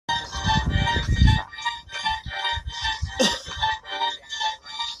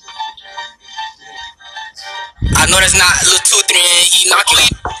know that's not a little 2, 3 and he knock you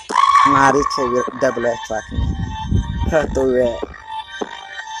in. Nah, this chick double ass talking. Cut through that.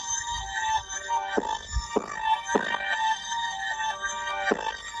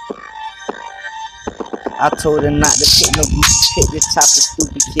 I told her not to pick no goofy pick, this chopper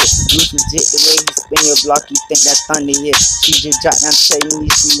stupid shit. You legit the way he spin your block, you think that thunder hit. She just dropped down telling me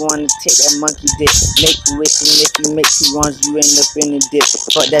she wanna take that monkey dick. Make you wish, and if you make 2 runs, you end up in the dip.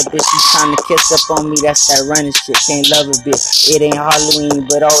 Fuck that bitch, she tryna kiss up on me, that's that running shit. Can't love a bitch, it ain't Halloween,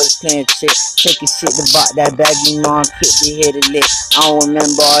 but always playing shit. Taking shit to bought that bag, you know I'm quick to hit it lit. I don't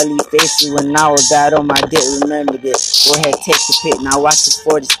remember all these faces when I was bad on my dick, remember this. Go ahead, take the pic, now watch this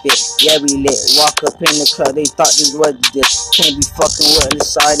 40 spit. Yeah, we lit, walk up in the club, they thought this was this. Can't be fucking with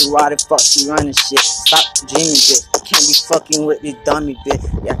this shawty, why the fuck she running shit? Stop dreaming, bitch. Can't be fucking with this dummy bitch.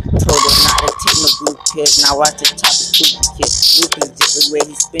 Yeah, told her not to take no blue pill. Now watch the chopper stupid kid. Lucas just the way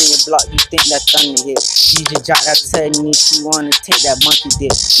he spin your block, you think that thunder hit. She just dropped that telling me she wanna take that monkey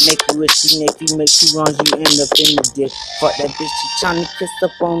dick. Make you wish, if you make 2 runs, you end up in the dick. Fuck that bitch, she tryna kiss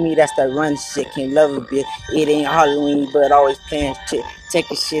up on me, that's that run shit. Can't love a bitch. It ain't Halloween, but always playing shit.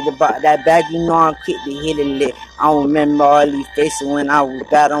 Taking shit about that bag, you know I'm quick to hit it lit. I don't remember all these faces when I was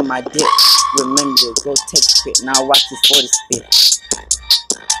bad on my dick. Remember this, go take a pic. Now watch this 40 spit.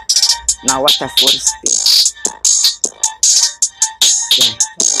 Now watch that 40 spit.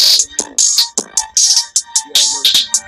 Yeah.